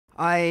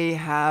I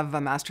have a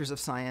Master's of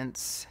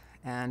Science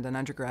and an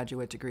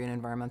undergraduate degree in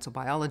environmental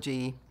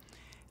biology.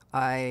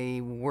 I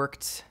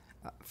worked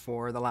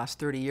for the last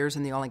 30 years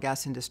in the oil and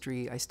gas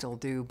industry. I still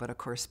do, but of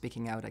course,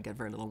 speaking out, I get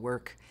very little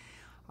work.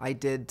 I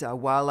did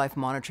wildlife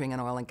monitoring in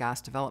oil and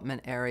gas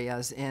development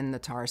areas in the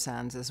tar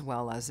sands, as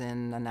well as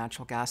in a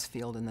natural gas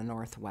field in the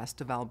northwest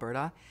of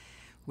Alberta.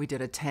 We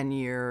did a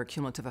 10-year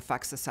cumulative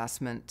effects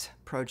assessment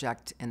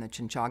project in the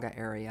Chinchaga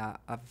area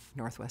of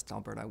northwest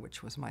Alberta,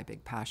 which was my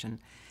big passion.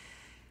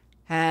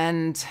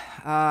 And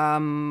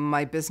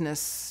my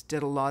business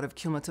did a lot of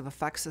cumulative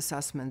effects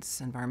assessments,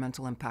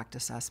 environmental impact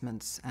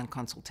assessments, and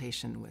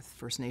consultation with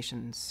First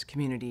Nations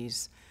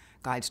communities,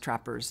 guides,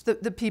 trappers,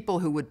 the people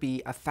who would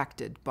be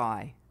affected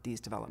by these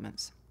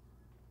developments.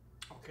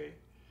 Okay.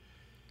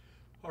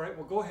 All right,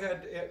 well, go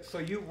ahead. So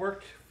you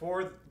worked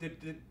for,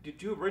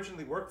 did you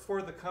originally work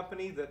for the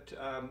company that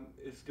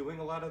is doing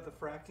a lot of the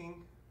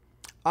fracking?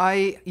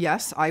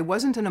 Yes, I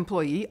wasn't an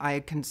employee. I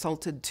had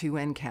consulted to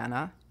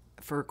Encana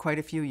for quite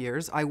a few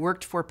years. I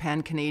worked for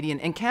Pan-Canadian.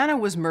 Encana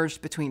was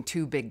merged between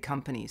two big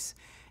companies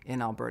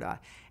in Alberta,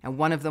 and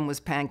one of them was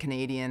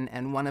Pan-Canadian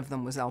and one of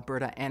them was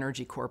Alberta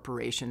Energy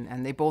Corporation,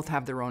 and they both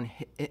have their own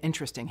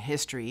interesting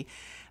history.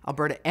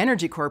 Alberta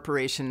Energy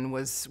Corporation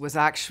was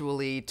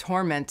actually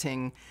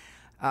tormenting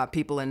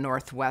people in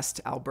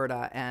northwest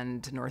Alberta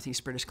and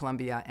northeast British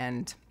Columbia,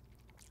 and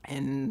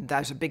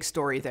there's a big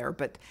story there,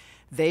 but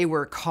they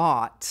were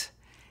caught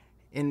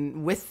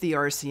with the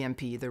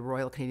RCMP, the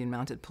Royal Canadian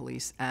Mounted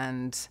Police,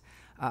 and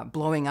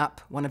blowing up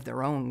one of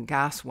their own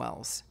gas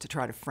wells to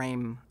try to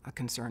frame a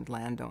concerned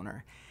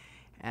landowner.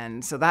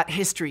 And so that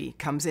history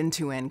comes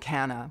into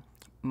Encana.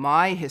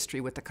 My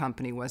history with the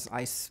company was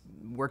I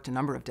worked a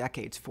number of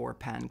decades for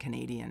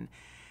Pan-Canadian,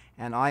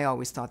 and I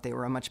always thought they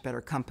were a much better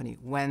company.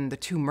 When the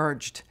two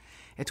merged,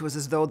 it was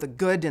as though the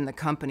good in the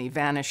company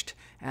vanished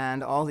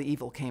and all the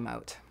evil came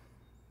out,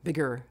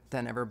 bigger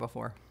than ever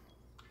before.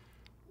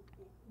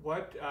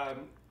 What,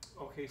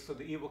 okay, so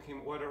the evil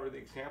came, what are the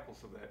examples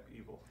of that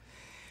evil?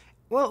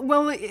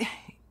 Well,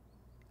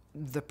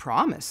 the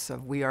promise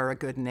of we are a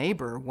good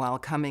neighbor while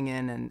coming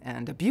in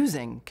and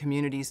abusing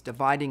communities,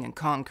 dividing and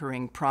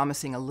conquering,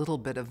 promising a little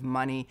bit of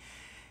money,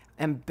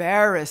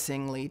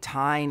 embarrassingly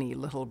tiny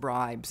little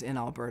bribes in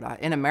Alberta.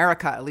 In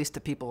America, at least the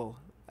people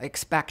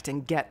expect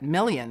and get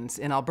millions.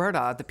 In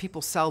Alberta, the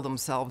people sell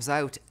themselves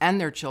out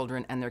and their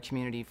children and their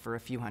community for a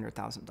few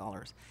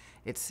 $100,000.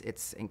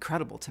 It's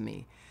incredible to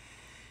me.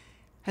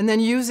 And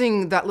then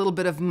using that little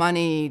bit of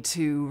money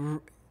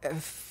to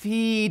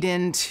feed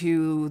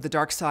into the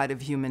dark side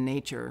of human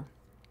nature,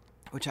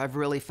 which I've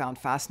really found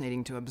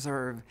fascinating to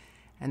observe,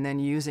 and then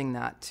using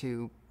that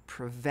to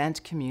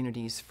prevent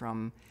communities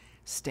from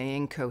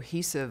staying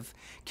cohesive.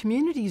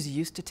 Communities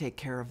used to take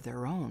care of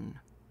their own.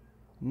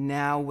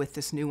 Now, with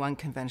this new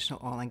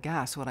unconventional oil and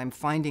gas, what I'm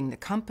finding the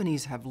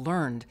companies have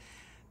learned,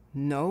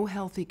 no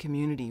healthy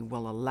community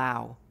will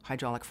allow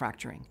hydraulic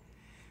fracturing.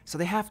 So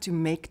they have to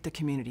make the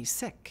community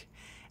sick.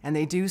 And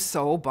they do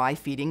so by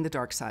feeding the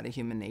dark side of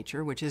human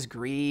nature, which is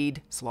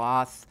greed,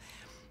 sloth,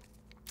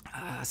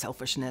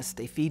 selfishness.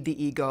 They feed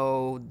the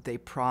ego, they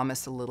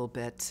promise a little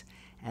bit,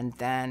 and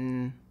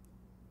then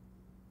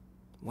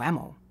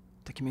whammo,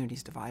 the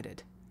community's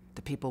divided.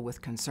 The people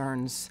with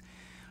concerns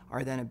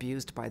are then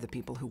abused by the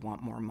people who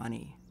want more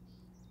money.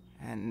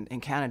 And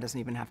Canada doesn't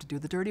even have to do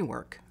the dirty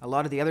work. A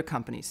lot of the other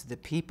companies, the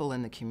people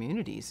in the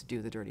communities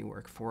do the dirty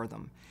work for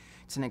them.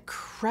 It's an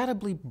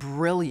incredibly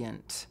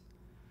brilliant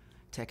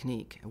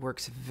technique. It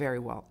works very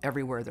well.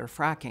 Everywhere they're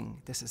fracking,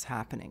 this is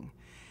happening.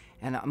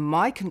 And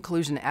my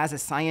conclusion as a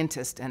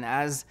scientist and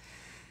as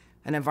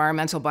an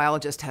environmental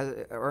biologist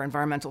or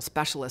environmental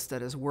specialist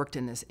that has worked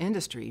in this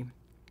industry,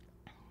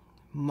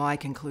 my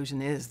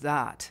conclusion is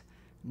that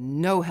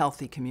no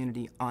healthy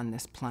community on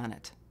this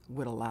planet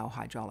would allow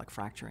hydraulic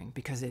fracturing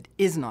because it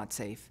is not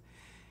safe.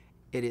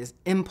 It is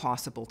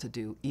impossible to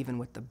do, even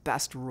with the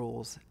best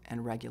rules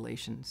and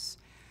regulations.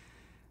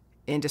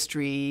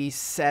 Industry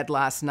said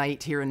last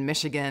night here in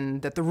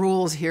Michigan that the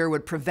rules here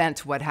would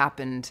prevent what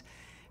happened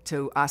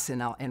to us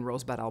in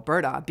Rosebud,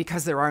 Alberta,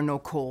 because there are no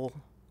coal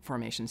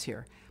formations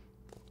here.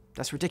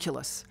 That's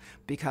ridiculous,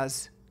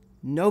 because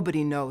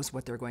nobody knows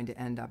what they're going to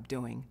end up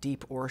doing,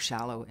 deep or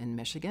shallow, in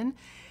Michigan.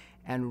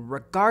 And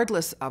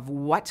regardless of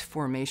what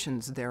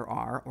formations there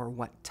are or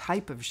what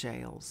type of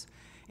shales,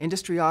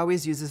 industry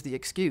always uses the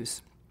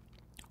excuse,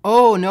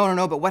 oh,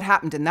 no, but what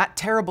happened in that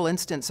terrible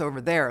instance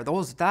over there,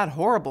 that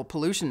horrible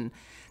pollution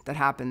that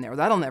happened there,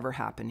 that'll never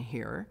happen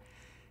here.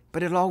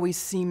 But it always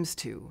seems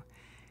to.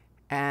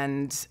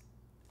 And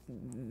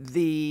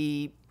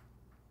the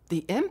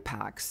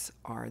impacts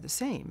are the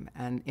same,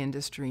 and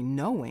industry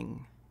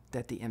knowing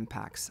that the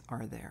impacts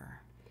are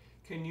there.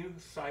 Can you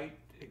cite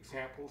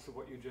examples of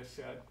what you just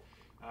said,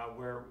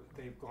 where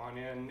they've gone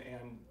in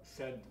and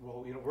said,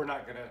 well, we're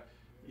not going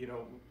to,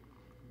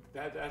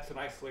 that's an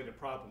isolated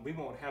problem. We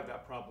won't have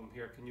that problem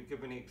here. Can you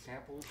give any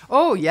examples?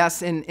 Oh,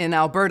 yes. In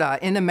Alberta,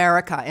 in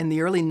America, in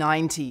the early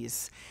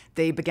 90s,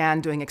 they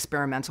began doing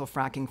experimental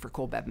fracking for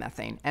coal bed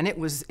methane. And it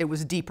was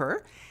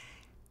deeper.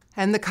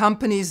 And the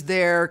companies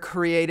there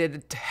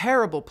created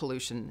terrible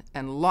pollution,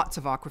 and lots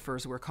of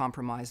aquifers were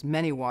compromised,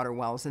 many water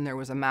wells, and there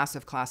was a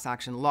massive class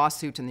action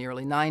lawsuit in the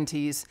early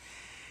 90s.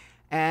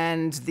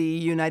 And the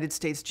United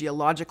States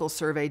Geological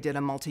Survey did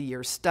a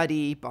multi-year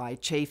study by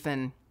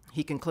Chafin.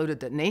 He concluded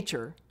that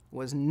nature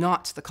was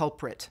not the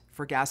culprit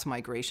for gas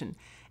migration,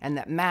 and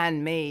that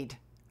man-made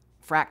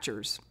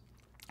fractures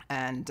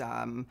and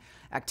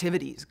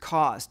activities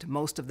caused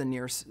most of the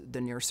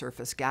near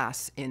surface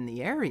gas in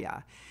the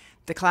area.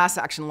 The class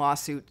action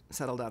lawsuit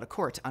settled out of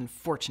court,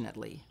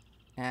 unfortunately,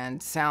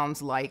 and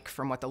sounds like,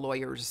 from what the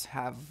lawyers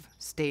have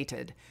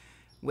stated,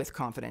 with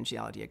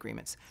confidentiality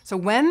agreements. So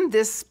when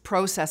this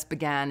process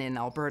began in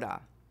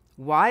Alberta,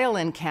 while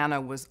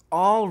Encana was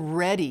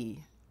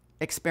already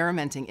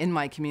experimenting in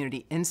my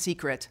community in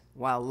secret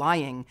while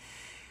lying,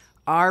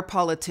 our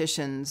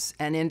politicians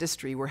and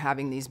industry were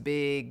having these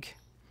big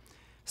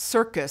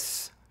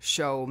circus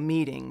show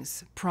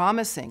meetings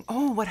promising,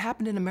 oh, what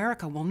happened in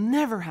America will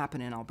never happen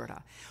in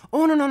Alberta.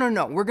 Oh, no, no, no,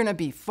 no, we're going to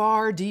be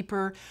far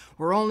deeper.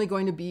 We're only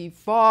going to be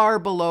far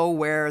below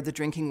where the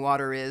drinking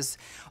water is.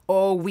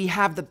 Oh, we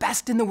have the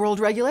best in the world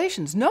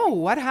regulations. No,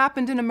 what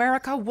happened in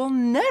America will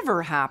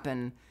never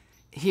happen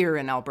here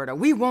in Alberta.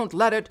 We won't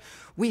let it.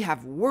 We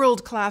have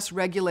world-class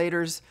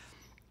regulators.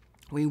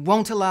 We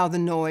won't allow the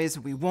noise.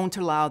 We won't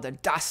allow the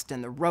dust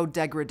and the road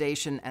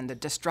degradation and the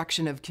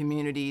destruction of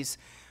communities.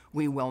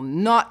 We will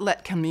not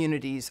let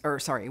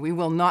we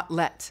will not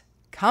let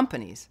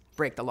companies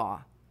break the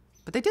law.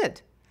 But they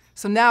did.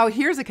 So now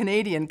here's a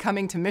Canadian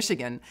coming to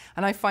Michigan,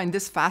 and I find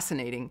this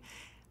fascinating.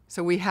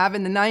 So we have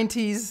in the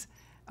 90s,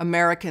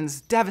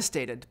 Americans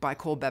devastated by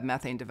coal bed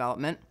methane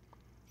development.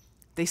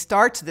 They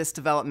start this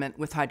development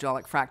with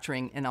hydraulic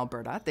fracturing in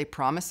Alberta. They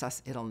promise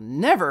us it'll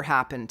never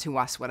happen to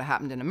us what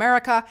happened in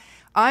America.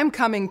 I'm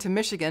coming to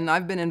Michigan.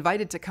 I've been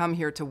invited to come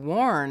here to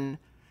warn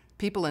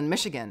people in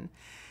Michigan.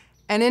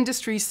 And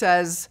industry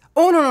says,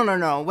 oh, no, no, no,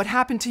 no, what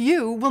happened to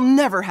you will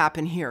never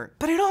happen here.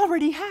 But it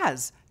already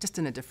has, just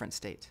in a different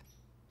state.